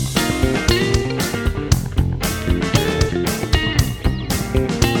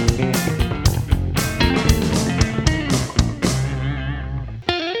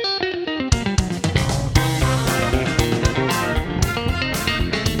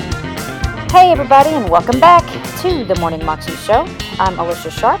Hey everybody, and welcome back to the Morning Moxie Show. I'm Alicia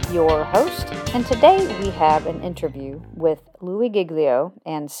Sharp, your host, and today we have an interview with Louie Giglio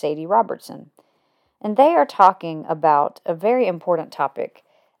and Sadie Robertson. And they are talking about a very important topic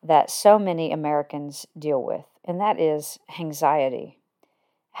that so many Americans deal with, and that is anxiety.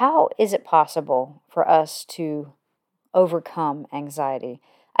 How is it possible for us to overcome anxiety?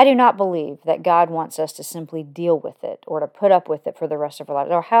 I do not believe that God wants us to simply deal with it or to put up with it for the rest of our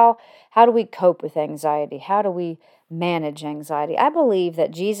lives. Or how do we cope with anxiety? How do we manage anxiety? I believe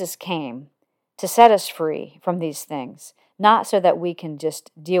that Jesus came to set us free from these things, not so that we can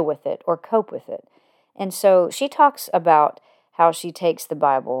just deal with it or cope with it. And so she talks about how she takes the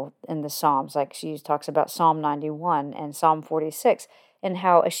Bible and the Psalms, like she talks about Psalm 91 and Psalm 46, and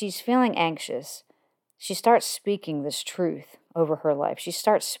how as she's feeling anxious, she starts speaking this truth over her life. She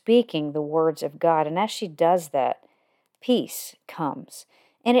starts speaking the words of God, and as she does that, peace comes.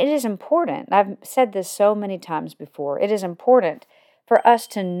 And it is important, I've said this so many times before, it is important for us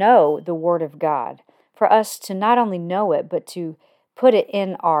to know the Word of God, for us to not only know it, but to put it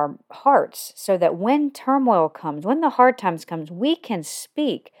in our hearts so that when turmoil comes, when the hard times comes, we can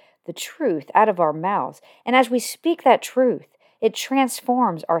speak the truth out of our mouths. And as we speak that truth, it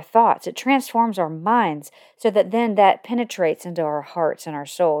transforms our thoughts. It transforms our minds so that then that penetrates into our hearts and our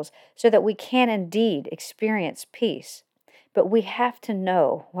souls so that we can indeed experience peace. But we have to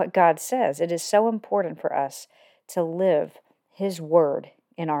know what God says. It is so important for us to live His Word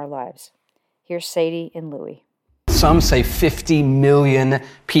in our lives. Here's Sadie and Louie. Some say 50 million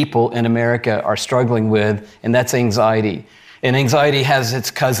people in America are struggling with, and that's anxiety. And anxiety has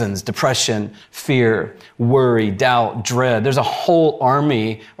its cousins: depression, fear, worry, doubt, dread. There's a whole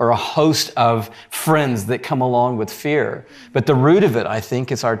army or a host of friends that come along with fear. But the root of it, I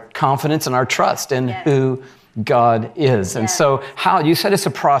think, is our confidence and our trust in who God is. And so you said it's a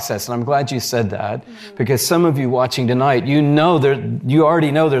process, and I'm glad you said that, because some of you watching tonight, you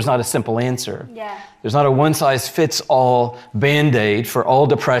already know there's not a simple answer. There's not a one-size-fits-all Band-Aid for all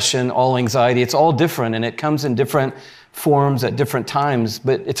depression, all anxiety. It's all different, and it comes in different forms at different times,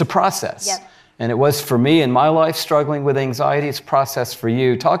 but it's a process. And it was for me in my life, struggling with anxiety. It's a process for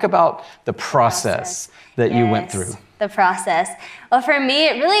you. Talk about the process that you went through. The process. Well, for me,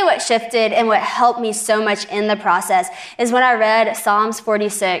 really what shifted and what helped me so much in the process is when I read Psalms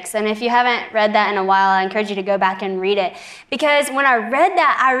 46. And if you haven't read that in a while, I encourage you to go back and read it. Because when I read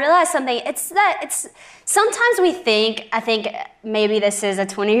that, I realized something. Sometimes we think, I think maybe this is a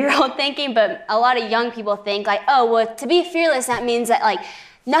 20-year-old thinking, but a lot of young people think like, oh, well, to be fearless, that means that like,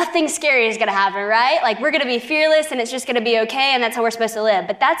 nothing scary is going to happen, right? Like we're going to be fearless and it's just going to be okay and that's how we're supposed to live.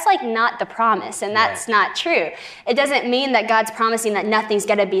 But that's like not the promise, and that's not true. It doesn't mean that God's promising that nothing's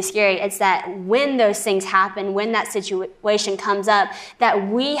going to be scary. It's that when those things happen, when that situation comes up, that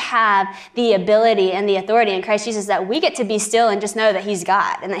we have the ability and the authority in Christ Jesus that we get to be still and just know that He's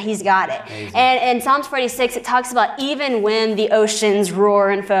God and that He's got it. Amazing. And in Psalms 46, it talks about even when the oceans roar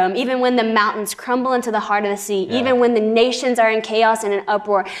and foam, even when the mountains crumble into the heart of the sea, even when the nations are in chaos and in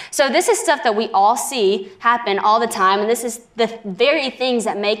uproar. So this is stuff that we all see happen all the time, and this is the very things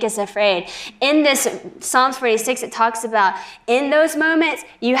that make us afraid. In this Psalms 46, it talks about in those moments,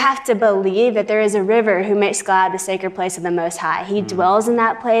 you have to believe that there is a river who makes glad the sacred place of the Most High. He dwells in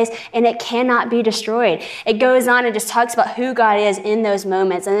that place, and it cannot be destroyed. It goes on and just talks about who God is in those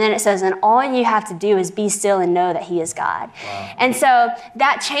moments, and then it says, and all you have to do is be still and know that He is God. Wow. And so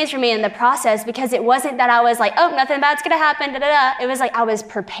that changed for me in the process, because it wasn't that I was like, oh, nothing bad's going to happen, It was like I was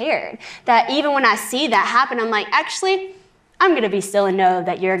prepared, that even when I see that happen, I'm like, actually, I'm going to be still and know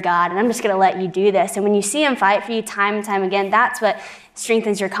that you're God, and I'm just going to let you do this. And when you see Him fight for you time and time again, that's what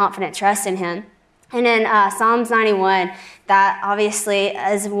strengthens your confident trust in Him. And in Psalms 91, that obviously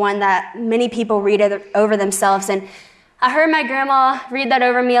is one that many people read over themselves. And I heard my grandma read that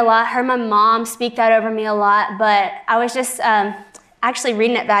over me a lot, heard my mom speak that over me a lot, but I was just actually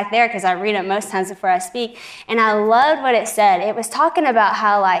reading it back there because I read it most times before I speak, and I loved what it said. It was talking about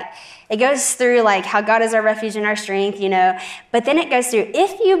how like it goes through like how God is our refuge and our strength, but then it goes through,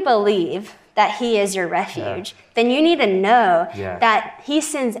 if you believe that He is your refuge, then you need to know that He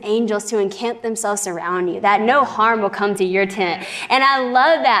sends angels to encamp themselves around you, that no harm will come to your tent. And I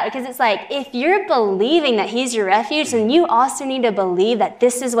love that, because it's like, if you're believing that He's your refuge, then you also need to believe that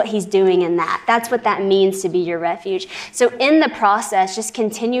this is what He's doing in that. That's what that means to be your refuge. So in the process, just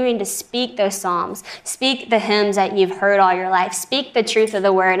continuing to speak those psalms, speak the hymns that you've heard all your life, speak the truth of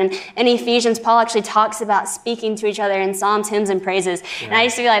the word. And in Ephesians, Paul actually talks about speaking to each other in psalms, hymns, and praises. And I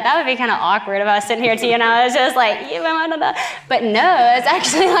used to be like, that would be kind of awkward if I was sitting here to you and I was just like, but no, it's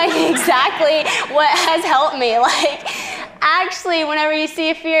actually like exactly what has helped me. Like, actually, whenever you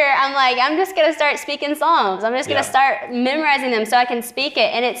see fear, I'm like, I'm just going to start speaking Psalms. I'm just going to start memorizing them so I can speak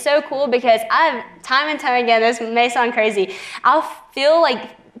it. And it's so cool because I've, time and time again, this may sound crazy, I'll feel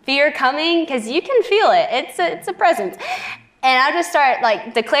like fear coming because you can feel it. It's a presence. And I'll just start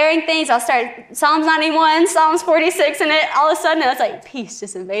like declaring things. I'll start Psalms 91, Psalms 46, and all of a sudden it's like peace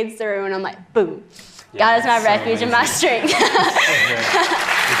just invades the room, and I'm like, boom. God is my refuge and my strength.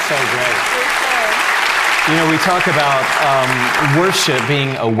 It's so great. You know, we talk about worship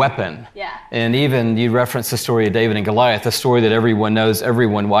being a weapon. Yeah. And even you referenced the story of David and Goliath, the story that everyone knows,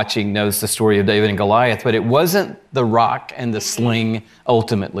 everyone watching knows the story of David and Goliath, but it wasn't the rock and the sling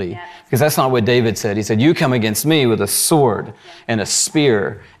ultimately. Because that's not what David said. He said, you come against me with a sword and a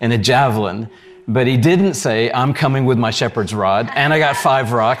spear and a javelin. But he didn't say, I'm coming with my shepherd's rod, and I got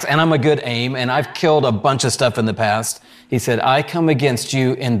 5 rocks, and I'm a good aim, and I've killed a bunch of stuff in the past. He said, I come against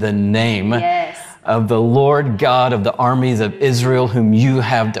you in the name of the Lord God of the armies of Israel, whom you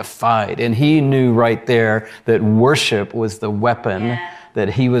have defied. And he knew right there that worship was the weapon that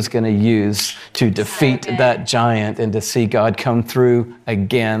he was going to use to defeat that giant and to see God come through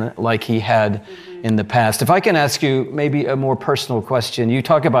again like he had in the past. If I can ask you maybe a more personal question, you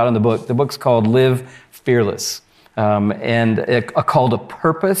talk about in the book's called Live Fearless, and a call to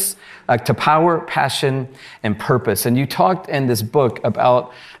purpose, to power, passion, and purpose. And you talked in this book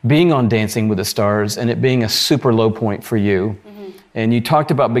about being on Dancing with the Stars and it being a super low point for you. And you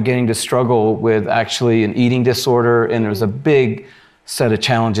talked about beginning to struggle with actually an eating disorder, and there was a big set of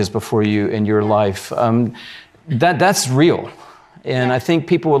challenges before you in your life. That's real. And I think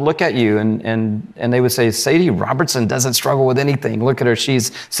people would look at you and they would say, Sadie Robertson doesn't struggle with anything. Look at her,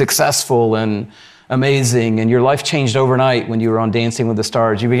 she's successful and amazing. And your life changed overnight when you were on Dancing with the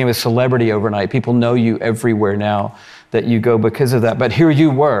Stars. You became a celebrity overnight. People know you everywhere now that you go because of that. But here you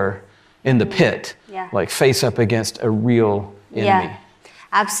were in the pit, like face up against a real enemy. Yeah,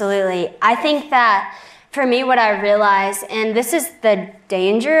 absolutely. I think that for me, what I realized, and this is the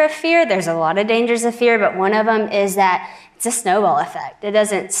danger of fear, there's a lot of dangers of fear, but one of them is that it's a snowball effect. It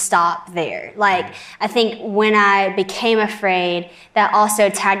doesn't stop there. Like, I think when I became afraid, that also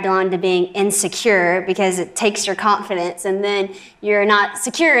tagged on to being insecure because it takes your confidence, and then you're not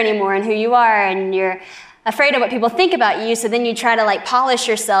secure anymore in who you are, and you're afraid of what people think about you, so then you try to like polish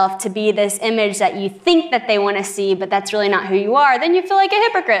yourself to be this image that you think that they want to see, but that's really not who you are. Then you feel like a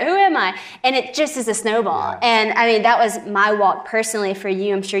hypocrite. Who am I? And it just is a snowball. And I mean, that was my walk personally for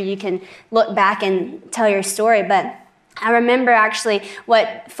you. I'm sure you can look back and tell your story, but I remember actually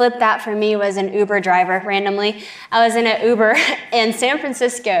what flipped that for me was an Uber driver randomly. I was in an Uber in San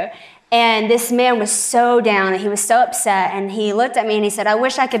Francisco, and this man was so down and he was so upset, and he looked at me and he said, I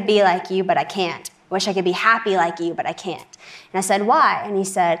wish I could be like you, but I can't. I wish I could be happy like you, but I can't. And I said, why? And he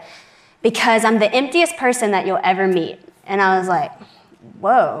said, because I'm the emptiest person that you'll ever meet. And I was like,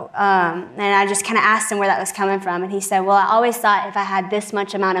 whoa. And I just kind of asked him where that was coming from. And he said, well, I always thought if I had this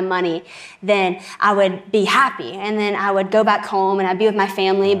much amount of money, then I would be happy. And then I would go back home and I'd be with my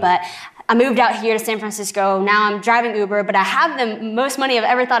family. But I moved out here to San Francisco. Now I'm driving Uber, but I have the most money I've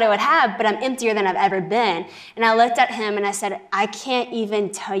ever thought I would have, but I'm emptier than I've ever been. And I looked at him and I said, I can't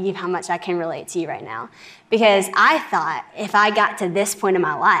even tell you how much I can relate to you right now. Because I thought if I got to this point in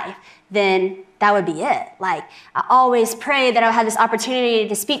my life, then that would be it. Like, I always prayed that I would have this opportunity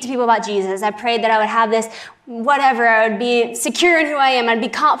to speak to people about Jesus. I prayed that I would have this whatever, I would be secure in who I am, I'd be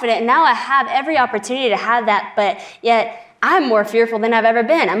confident. And now I have every opportunity to have that, but yet I'm more fearful than I've ever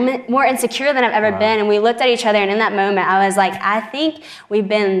been. I'm more insecure than I've ever been. And we looked at each other, and in that moment, I was like, I think we've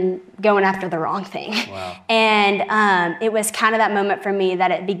been going after the wrong thing. And it was kind of that moment for me that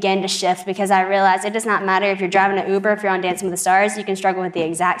it began to shift, because I realized it does not matter if you're driving an Uber, if you're on Dancing with the Stars, you can struggle with the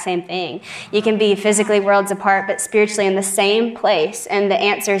exact same thing. You can be physically worlds apart, but spiritually in the same place, and the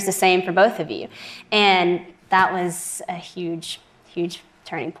answer is the same for both of you. And that was a huge, huge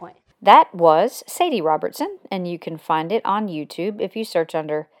turning point. That was Sadie Robertson, and you can find it on YouTube if you search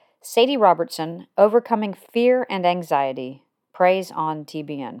under Sadie Robertson, Overcoming Fear and Anxiety, Praise on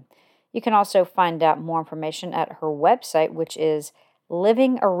TBN. You can also find out more information at her website, which is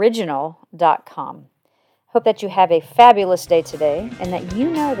livingoriginal.com. Hope that you have a fabulous day today, and that you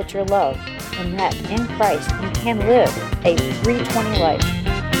know that you're loved, and that in Christ you can live a 320 life.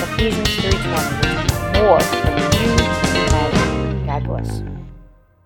 Ephesians 3:20, more than you imagine. God bless.